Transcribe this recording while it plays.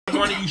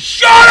why don't you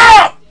shut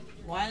up?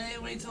 Why did they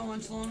wait so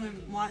much longer?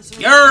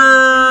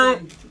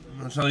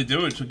 That's how they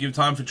do it, to give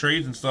time for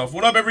trades and stuff.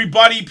 What up,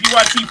 everybody?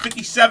 PYT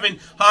 57,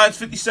 Heinz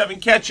 57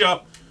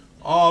 catch-up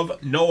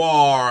of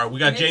Noir. We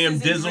got JM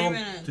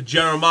Dizzle to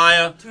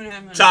Jeremiah. 2.5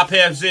 minutes. Top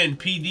halves in.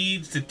 P.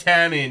 Deeds to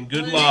Tannen.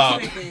 Good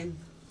luck.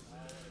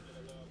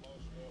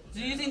 Do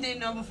you think they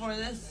know before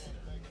this?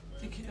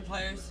 The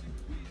players?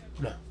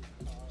 No.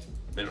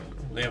 They don't know.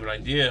 They have an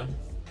idea.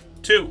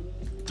 2,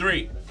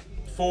 3,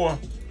 4,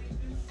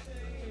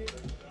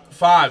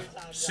 5,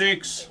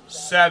 6,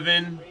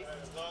 7,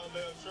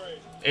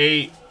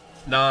 8,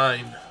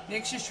 9.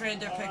 Knicks just traded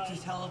their pick to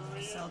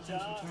Celtics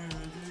return.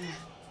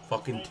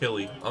 Fucking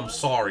Tilly. I'm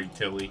sorry,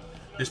 Tilly.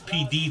 This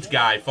P. Deeds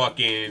guy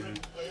fucking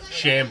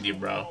shammed you,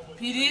 bro.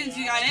 P. Deeds,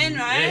 you got in,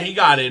 right? Yeah, he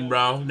got in,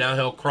 bro. Now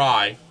he'll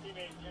cry.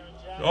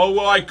 Oh,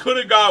 well, I could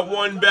have got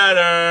one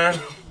better.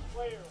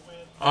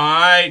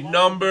 Alright,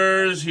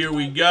 numbers. Here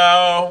we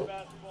go.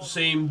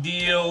 Same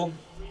deal.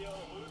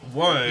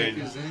 One. Pick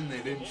is in. They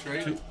didn't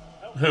trade it.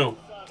 Who?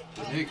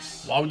 The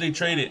Knicks. Why would they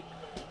trade it?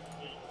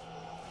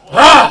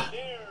 Ah!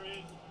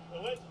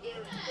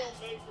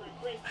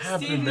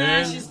 Steve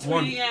Nash is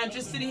tweeting out,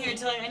 just sitting here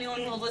telling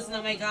anyone who will listen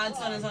that my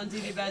godson is on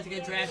TV about to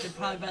get drafted,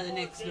 probably by the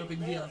Knicks. No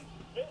big deal.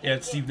 Yeah,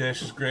 it's Steve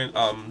Nash's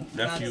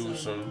nephew,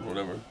 son,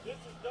 whatever. He's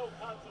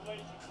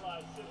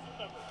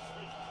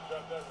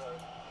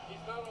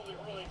not only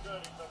really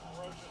good, he's a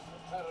ferocious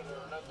competitor,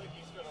 and I think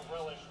he's going to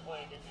relish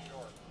playing in New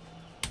York.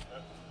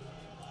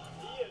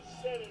 He has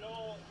said it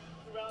all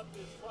throughout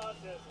this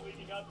process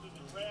leading up to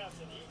the draft,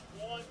 and he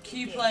wants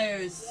key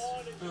players.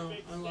 Oh,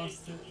 I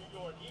lost it.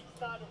 He's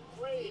not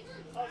afraid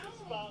of the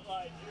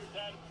spotlight. Here's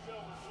Adam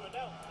Silver to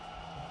announce.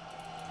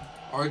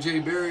 R.J.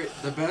 Barrett,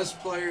 the best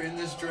player in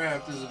this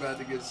draft, is about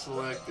to get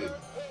selected.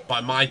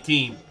 By my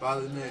team. By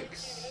the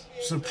Knicks.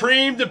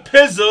 Supreme to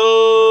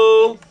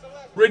Pizzle.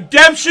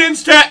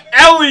 Redemptions to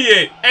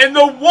Elliott. And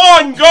the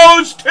one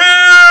goes to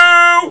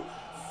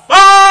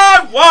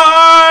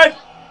 5-1.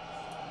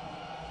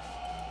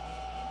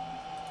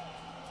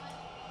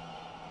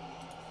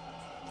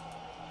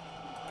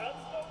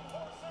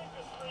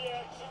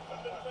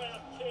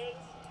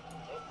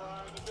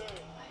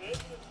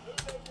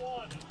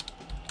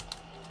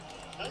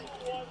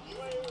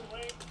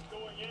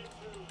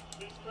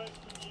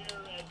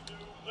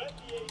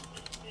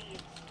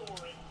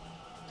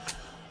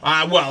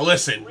 Well,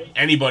 listen,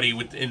 anybody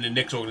in the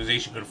Knicks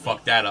organization could have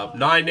fucked that up.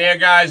 9 there,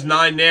 guys,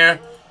 9 there,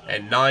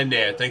 and 9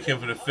 there. Thank you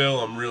for the fill.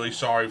 I'm really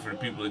sorry for the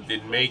people that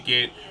didn't make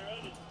it.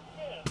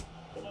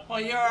 Well,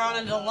 you're on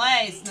a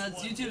delay, so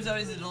YouTube's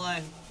always a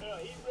delay.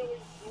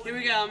 Here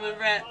we go, I'm gonna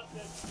bet.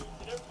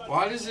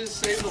 Why does it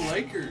say the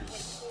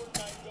Lakers?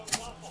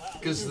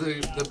 Because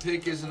the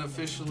pick isn't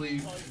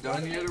officially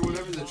done yet or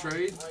whatever, the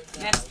trade?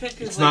 Next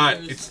pick is it's Lakers. Not.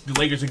 It's the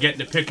Lakers are getting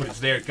the pick, but it's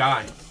their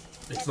guy.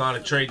 It's not a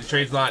trade. The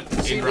trade's not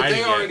in writing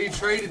they already yet.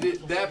 traded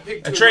it. That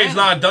pick. The trade's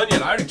not done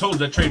yet. I already told them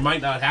that trade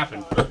might not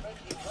happen.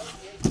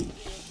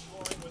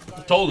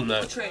 I told them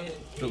that. Trade.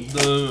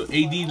 The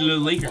AD to the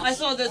Lakers. I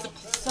saw there's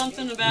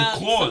something about the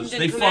clause.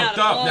 They fucked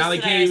up. Now they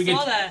can't even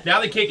get. Now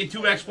they can't get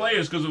 2 max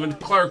players because of a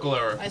clerical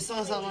error. I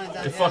saw something like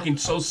that. They're fucking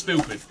so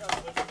stupid.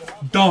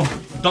 Dumb.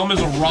 Dumb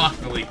as a rock.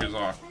 The Lakers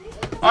are.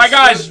 All right,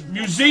 guys.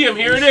 Museum.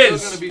 Here it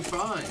is. Still gonna be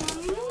fine.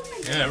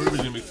 Yeah,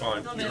 everybody's gonna be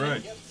fine. You're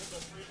right.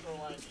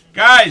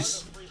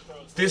 Guys,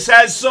 this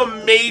has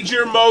some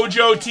major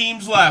mojo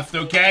teams left,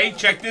 okay?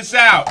 Check this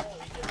out.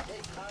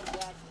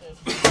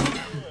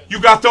 You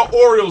got the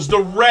Orioles,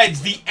 the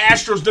Reds, the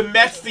Astros, the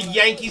Mets, the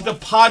Yankees, the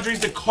Padres,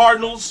 the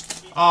Cardinals,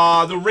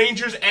 the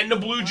Rangers, and the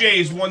Blue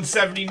Jays,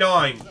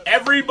 179.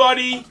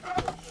 Everybody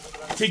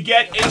to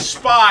get a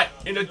spot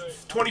in a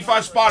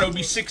 25 spot, it would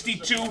be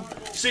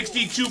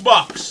 62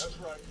 bucks.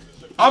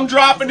 I'm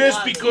dropping this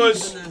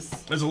because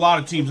there's a lot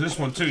of teams in this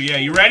one too. Yeah,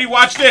 you ready?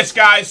 Watch this,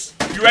 guys.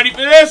 You ready for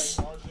this?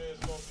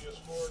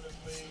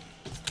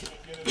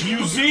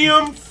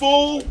 Museum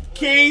full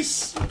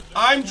case.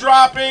 I'm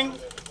dropping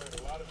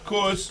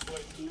because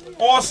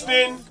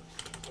Austin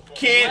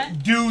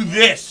can't do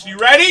this. You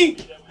ready?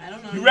 I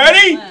don't know. You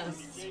ready?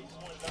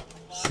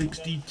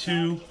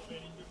 62.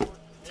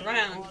 It's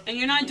around. And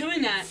you're not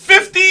doing that.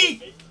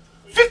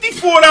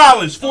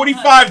 $54.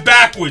 45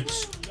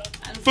 backwards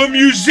for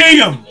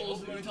Museum.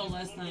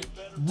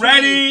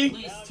 Ready? At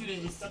least 2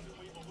 days.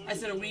 I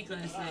said a week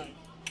last night.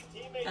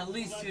 At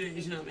least 2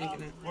 days you're not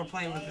making it. We're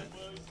playing with it.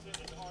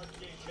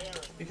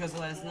 Because of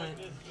last night.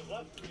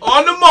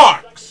 On the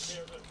marks.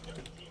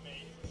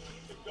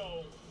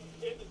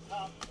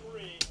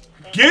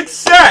 Get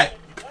set.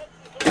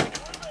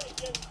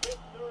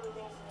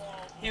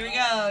 Here we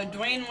go.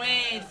 Dwayne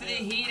Wade for the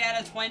Heat out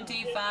of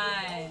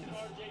 25.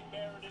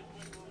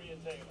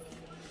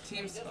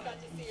 Team spot. Got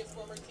to see his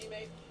former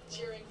teammate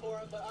cheering for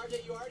him, but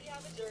RJ, you already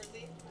have a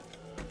jersey.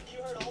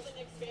 You heard all the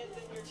Knicks fans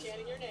in here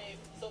chanting your name,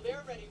 so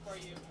they're ready for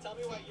you. Tell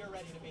me why you're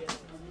ready to be it.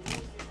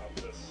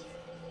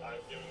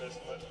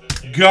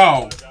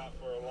 Go.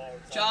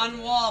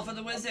 John Wall for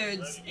the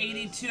Wizards,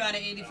 82 out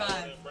of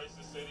 85. Embrace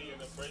the city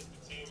and embrace the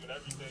team and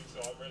everything, so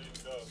I'm ready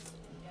to go.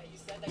 Yeah, you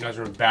said You guys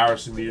are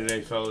embarrassing me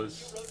today,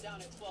 fellas.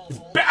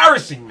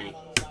 Embarrassing me.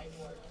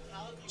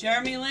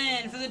 Jeremy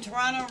Lin for the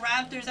Toronto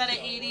Raptors out of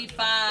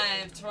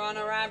 85.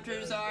 Toronto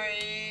Raptors are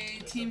a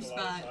team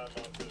spot.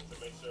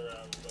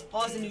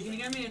 Austin, can you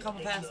get me a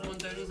couple past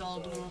 130s? I'll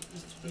open them up.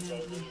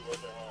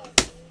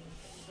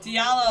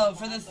 Diallo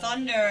for the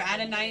Thunder out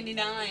of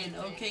 99.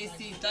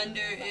 OKC Thunder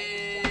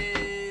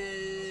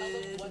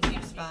is a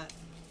team spot.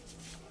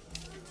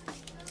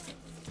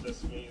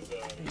 This means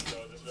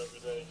just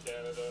representing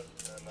Canada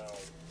and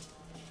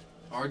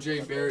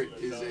RJ Barrett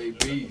is a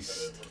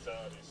beast.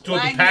 So the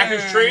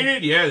Packers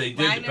traded? Yeah, they did.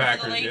 Wagner The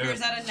Packers, for the Lakers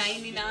yeah. out of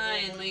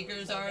 99.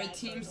 Lakers are a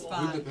team spot.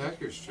 Who'd the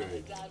Packers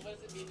trade?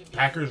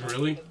 Packers,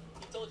 really?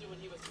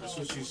 That's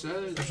what you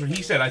said. That's what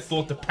he said. I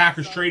thought the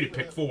Packers traded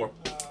pick 4.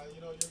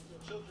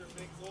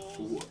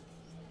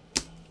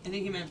 I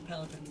think he meant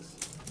Pelicans.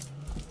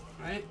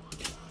 Right?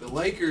 The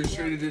Lakers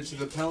traded it to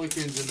the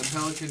Pelicans, and the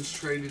Pelicans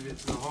traded it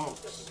to the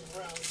Hawks.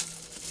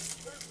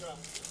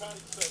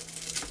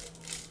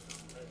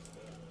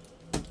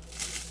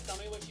 Tell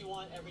me what you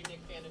want every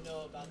Knicks fan to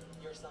know about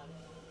your son.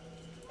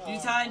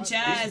 Utah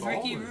Jazz, He's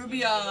Ricky balling.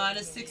 Rubio out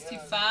of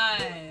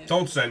 65.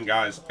 Don't send,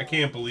 guys. I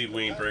can't believe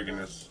we ain't breaking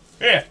this.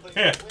 Yeah.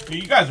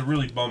 You guys are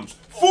really bums.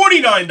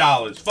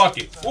 $49. Fuck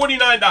it.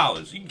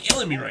 $49. You're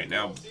killing me right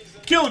now.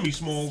 Killing me,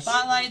 Smalls.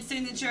 Spotlight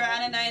signature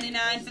out of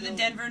 99 for the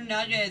Denver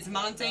Nuggets,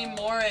 Monte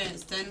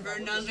Morris. Denver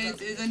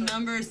Nuggets is a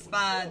number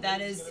spot.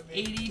 That is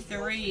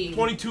 83.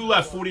 22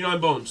 left.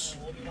 49 bones.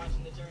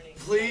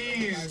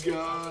 Please,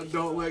 God,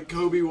 don't let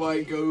Kobe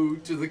White go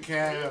to the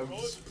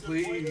Cavs.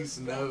 Please,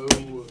 no.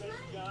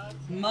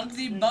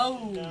 Muggsy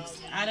Bogues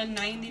out of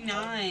 99.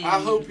 I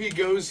hope he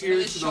goes For here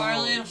the to the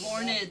Charlotte Hawks.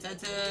 Hornets.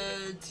 That's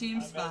a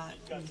team spot.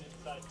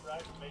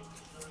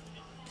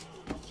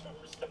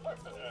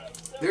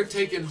 They're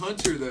taking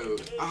Hunter, though.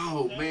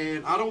 Oh,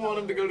 man. I don't want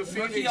him to go to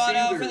Phoenix Rookie auto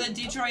either. for the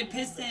Detroit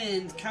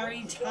Pistons,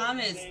 Curry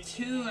Thomas,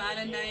 2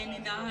 out of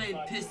 99.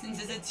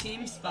 Pistons is a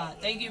team spot.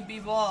 Thank you,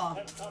 B-Ball.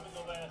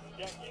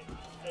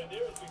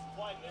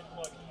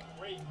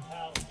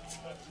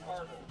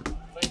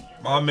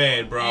 My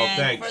man, bro. And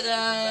Thanks. for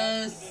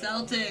the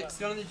Celtics,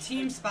 going to the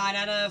team spot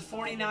out of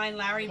 49,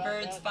 Larry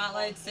Bird,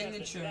 Spotlight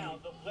signature.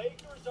 The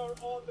Lakers are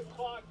on the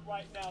clock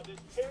right now. This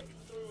pick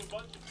through a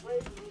bunch of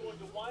trades is going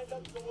to wind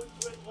up going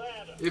to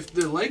Atlanta. If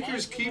the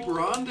Lakers keep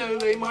Rondo,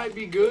 they might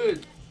be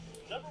good.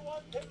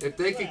 If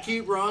they could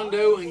keep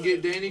Rondo and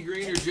get Danny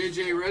Green or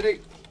J.J. Redick,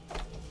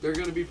 they're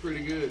going to be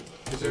pretty good.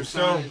 Because they're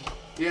signing,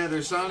 yeah,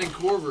 they're signing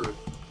Korver,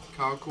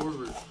 Kyle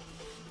Korver.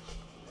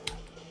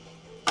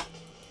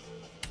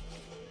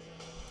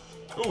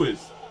 Who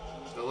is?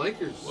 The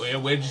Lakers.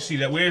 Where'd you see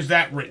that? Where's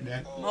that written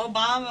at?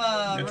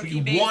 Obama, That's what rookie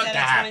you base want out to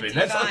of happen. 25,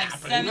 That's not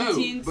happening.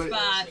 17 No, but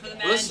spot for the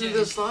Magic. listen to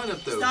this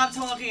lineup, though. Stop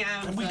talking,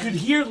 Adam. We could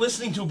hear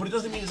listening to it, but it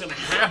doesn't mean it's going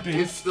to happen.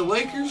 If the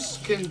Lakers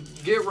can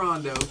get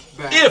Rondo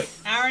back,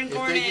 Aaron if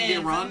Gordon they can get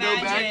for the Rondo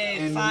Magic, back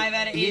and 5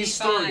 out of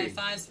he's 85, starting,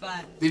 5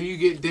 spot. then you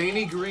get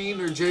Danny Green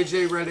or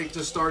J.J. Redick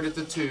to start at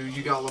the 2.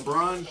 You got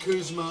LeBron,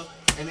 Kuzma,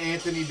 and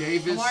Anthony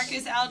Davis.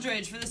 Marcus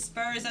Aldridge for the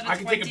Spurs out of 25. I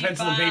can take a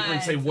pencil and paper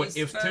and say for what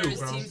the if too, Spurs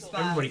bro. team spot.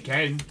 Everybody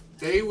can.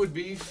 They would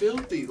be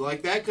filthy.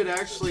 Like, that could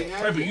actually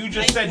happen. Right, but you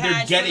just Nice said they're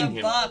patch getting for the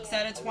him. Bucks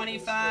out of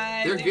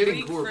 25. They're the getting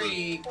Greek Korver.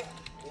 Freak.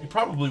 You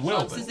probably will,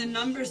 Bucks but is a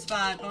number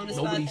spot. Bonus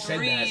Nobody spot said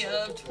 3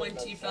 that. of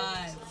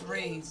 25.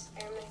 3.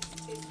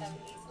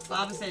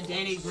 Baba said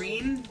Danny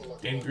Green.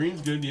 Danny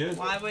Green's good, yeah.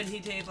 Why would he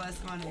take less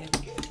money?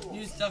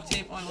 Use duct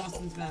tape on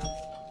Austin's mouth.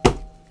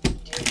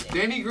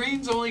 Danny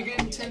Green's only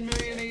getting $10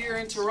 million a year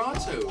in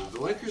Toronto. The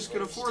Lakers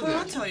can afford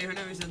that. Toronto, you heard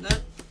never said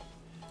that.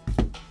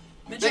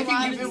 They Mitchell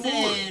can give him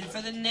Robinson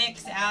for the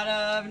Knicks out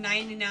of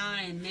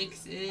 99.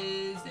 Knicks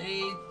is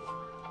a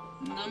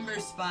number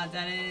spot.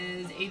 That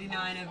is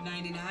 89 of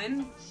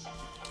 99.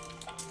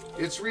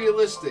 It's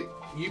realistic.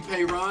 You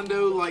pay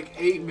Rondo like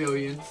 $8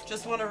 million.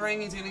 Just won a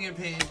ring, he's going to get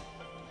paid.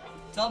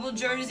 Double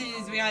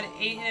jerseys, we got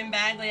Ayton and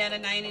Bagley out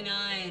of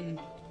 99.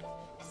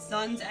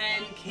 Suns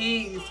and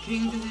Kings.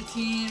 Kings is a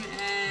team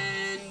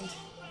and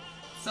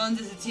Suns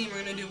is a team.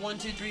 We're going to do 1,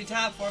 2, 3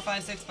 top, 4,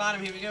 5, 6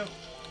 bottom. Here we go.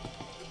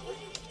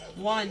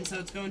 1, so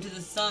it's going to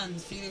the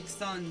Suns. Phoenix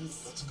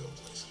Suns. Let's go,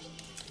 please.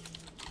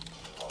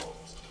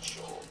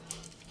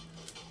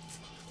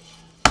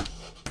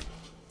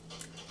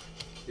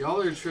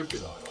 Y'all are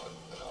tripping.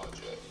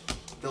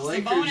 The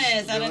Lakers,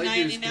 Sabonis the out of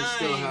Lakers can 99.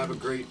 still have a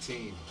great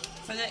team.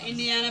 For the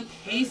Indiana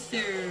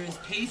Pacers.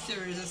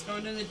 Pacers, it's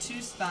going to the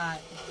 2 spot.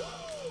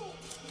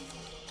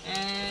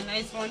 And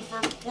nice one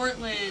for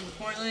Portland.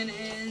 Portland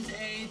is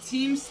a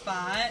team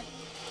spot.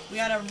 We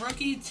got a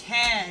rookie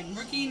tag,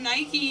 rookie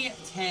Nike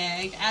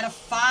tag out of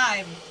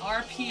 5.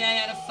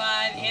 RPA out of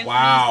 5. Anthony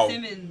Wow.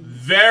 Simmons.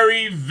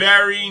 Very,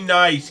 very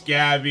nice,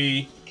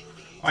 Gabby.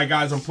 All right,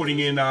 guys, I'm putting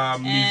in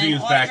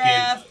museums And back in.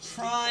 autograph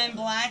prime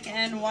black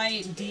and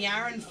white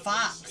De'Aaron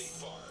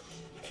Fox.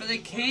 For the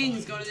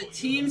Kings, go to the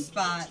team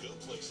spot.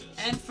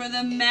 And for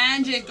the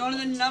Magic, go to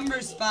the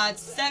number spot.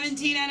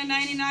 17 out of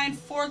 99,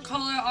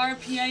 4-color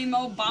RPA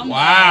Mo Bamba.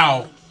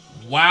 Wow.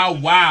 Wow,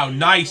 wow.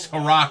 Nice,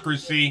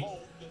 Herocracy.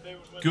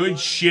 Good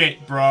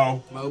shit,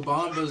 bro. Mo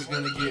Bamba's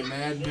gonna get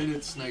mad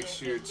minutes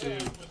next year too.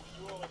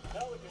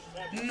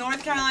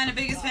 North Carolina,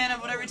 biggest fan of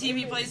whatever team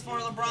he plays for,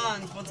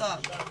 LeBron's. What's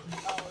up?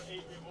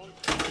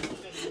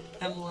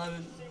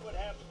 M11.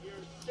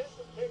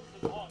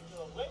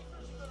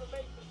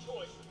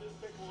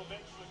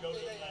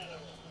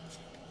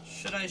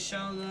 Should I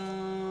show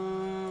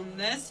them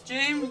this,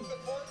 James?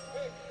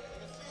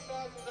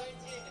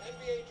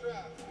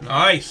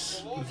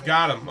 Nice. Who's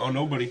got him? Oh,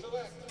 nobody.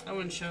 I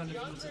wouldn't show it if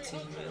it was a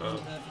team.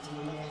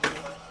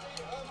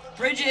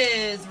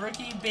 Bridges,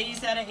 rookie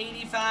base out of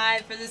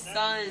 85 for the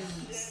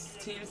Suns.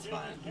 Team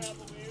spot.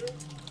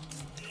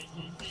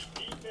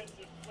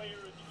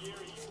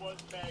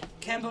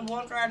 Kemba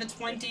Walker out of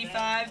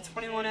 25,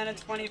 21 out of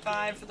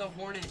 25 for the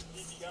Hornets.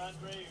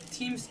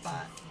 Team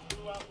spot.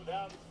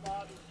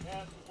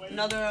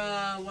 Another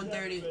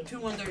 130, 2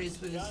 130s,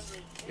 please.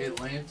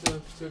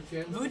 Atlanta took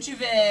him.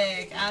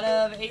 Vucevic out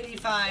of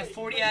 85,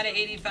 40 out of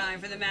 85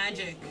 for the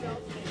Magic.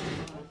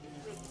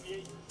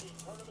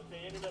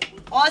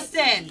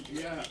 Austin!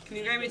 Yeah. Can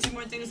you grab me 2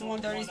 more things, the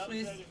 130s,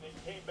 please?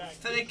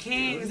 For the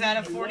Kings out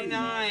of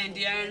 49,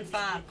 De'Aaron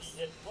Fox.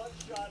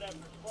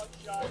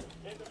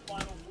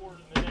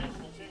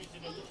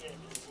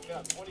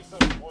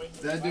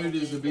 That dude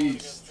is a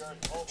beast.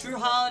 Drew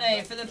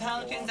Holiday for the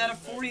Pelicans out of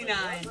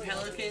 49.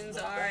 Pelicans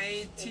are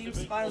a team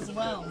spot as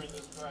well.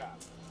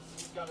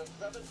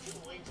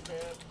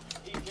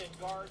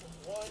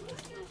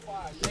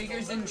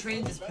 Lakers didn't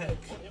trade this pick.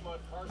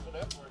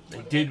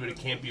 They did, but it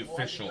can't be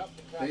official.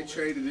 They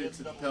traded it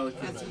to the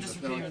Pelicans, That's and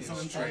just the repeating what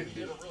Pelicans someone traded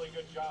it.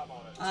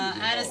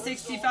 Out of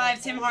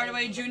 65, Tim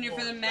Hardaway Jr.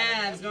 for the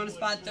Mavs, going to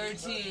spot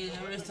 13.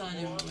 I'm just telling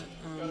you what.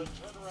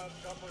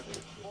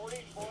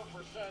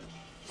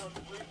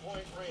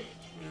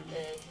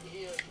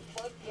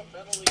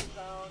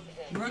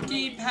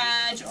 Rookie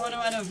patch, auto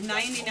out of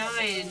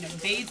 99.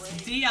 Bates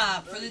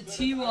Diop for the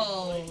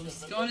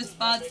T-Wolves. Going to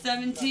spot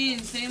 17.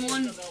 Same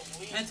one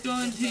that's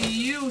going to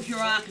you,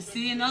 Hiroki.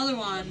 See another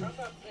one.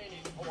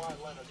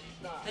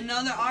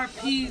 Another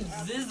RP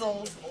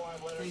Zizzle.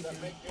 Thank you.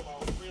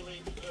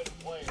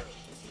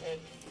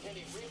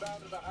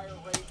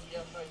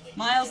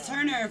 Miles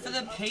Turner for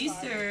the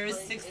Pacers,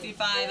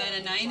 65 out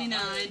of 99.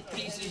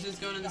 Pacers is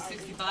going to the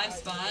 65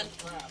 spot.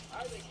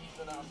 I think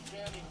he's an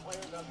outstanding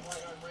player. That's why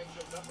I ranked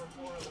him number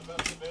 4 on the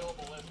best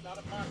available list. Not a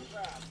mock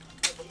draft,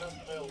 but the best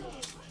available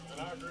list. And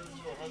I agree with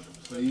you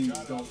 100%. Please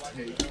don't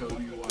take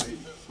Cody White.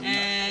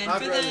 And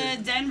for the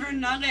Denver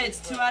Nuggets,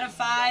 2 out of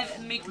 5,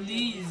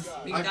 McNeese.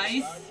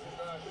 McNice?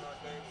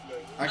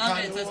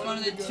 Nuggets, that's one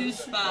of the 2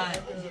 spot.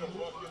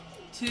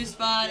 2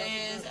 spot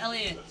is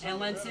Elliott. And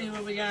let's see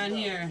what we got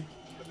here.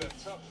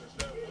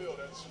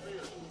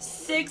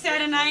 6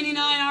 out of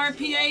 99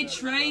 RPA,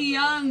 Trey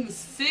Young.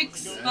 6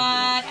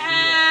 spot,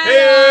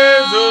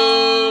 Adam.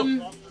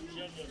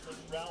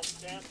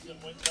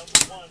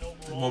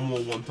 One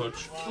more one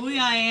touch. Booyah,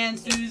 and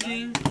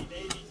Susie.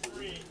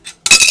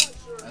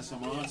 That's a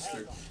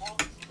monster.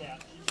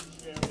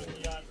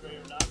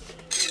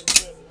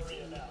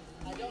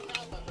 I don't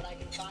have one, but I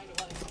can find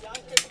one.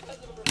 DeAndre, because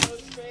of a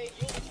proposed trade,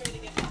 you'll be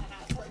trading in that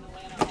hat for an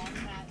Atlanta Hawks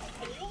hat.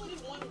 And you only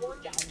did 1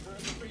 workout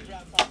during the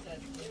pre-draft process.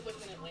 It was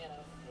in Atlanta.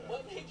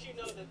 What makes you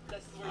know that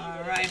that's where you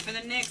All right, for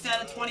the Knicks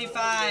out of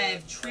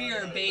 25,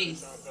 Trier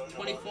base.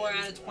 24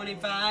 out of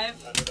 25.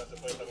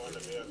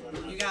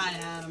 You got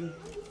it, Adam.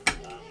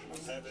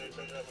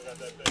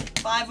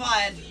 5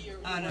 wide.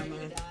 Oh, never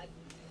mind.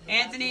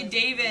 Anthony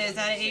Davis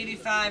out of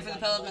 85 for the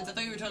Pelicans. I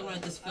thought you were talking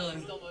about this filler.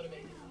 He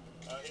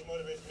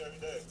motivates me every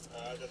day.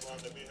 I just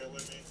want him to be here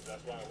with me.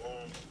 That's why I want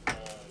him.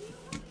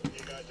 He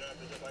got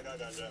drafted just like I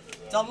got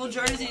drafted. Double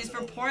jerseys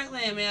for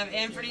Portland. We have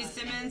Anthony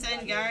Simmons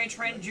and Gary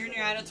Trent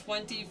Jr. out of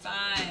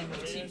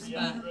 25. Team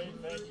spot. Thank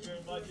you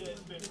very much.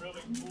 It's been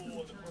really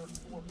cool in the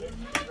first 4 picks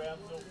of the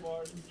draft so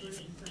far. The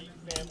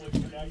family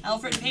connection.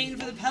 Alfred Payton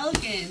for the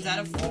Pelicans out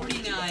of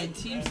 49.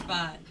 Team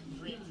spot.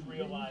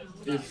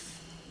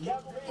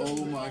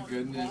 Oh my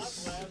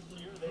goodness.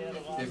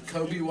 If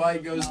Kobe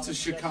White goes to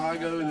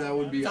Chicago, that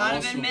would be Donovan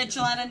awesome.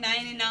 Mitchell out of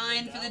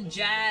 99 for the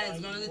Jazz.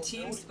 Going to the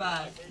team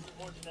spot.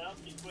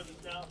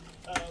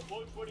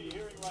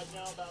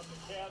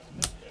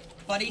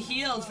 Buddy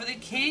Hield for the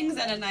Kings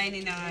at a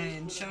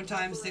 99.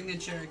 Showtime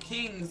signature.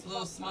 Kings,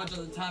 little smudge on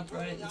the top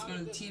right. Let's go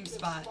to the team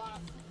spot.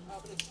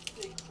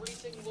 It's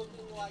increasing,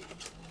 looking like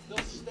they'll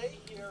stay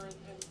here.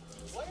 And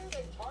where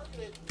they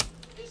targeted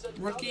is a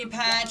Rookie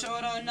patch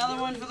auto.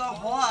 Another one for the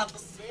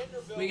Hawks.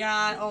 We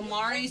got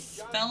Omari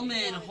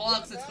Spellman.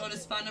 Hawks, let's go to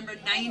spot number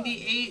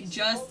 98.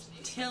 Just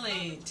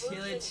Tilly.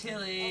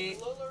 Tilly.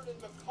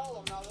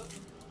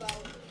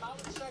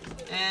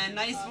 And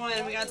nice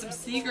one. We got some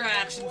sneaker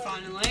action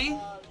finally.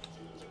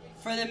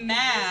 For the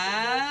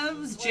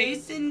Mavs,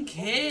 Jason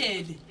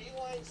Kidd.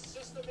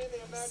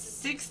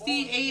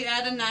 68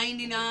 out of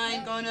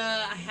 99. Going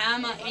to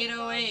Hama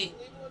 808.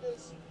 Cleveland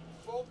is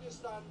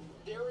focused on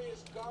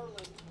Darius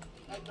Garland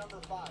at number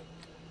 5.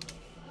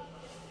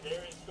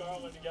 Darius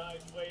Garland, the guy who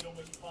played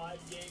only 5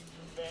 games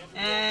for Vanderbilt.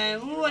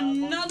 And ooh,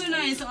 another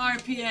nice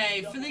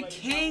RPA for the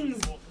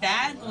Kings.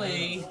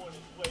 Bagley.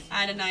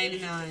 out of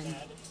 99. and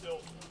still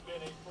been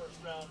a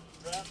first-round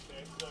draft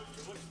pick. So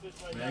you look at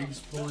this right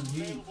Meg's now. pulling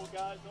heat. Available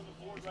guys on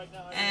the board right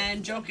now.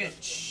 And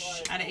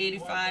Jokic out of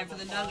 85 for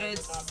the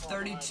Nuggets,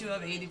 32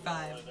 of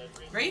 85.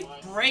 Great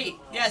break.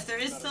 Yes, there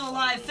is still a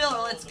live filler.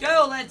 Let's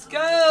go, let's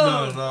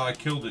go. No, I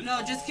killed it.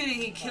 No, just kidding.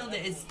 He killed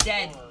it. It's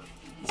dead.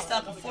 He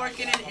stuck a fork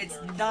in it. It's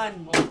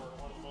done.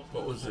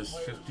 What was this?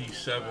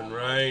 57,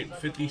 right?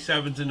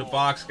 57's in the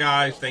box,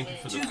 guys. Thank you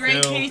for the Two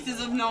great fill.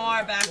 cases of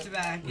Noir back to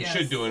back. We Yes.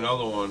 should do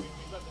another one.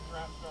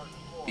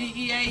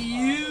 BEA,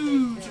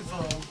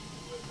 beautiful.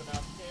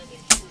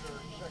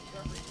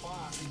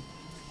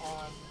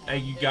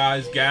 Thank you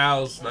guys,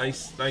 gals.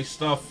 Nice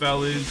stuff,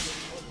 fellas.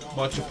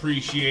 Much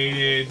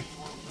appreciated.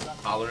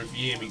 Holler if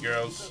you hear me,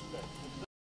 girls.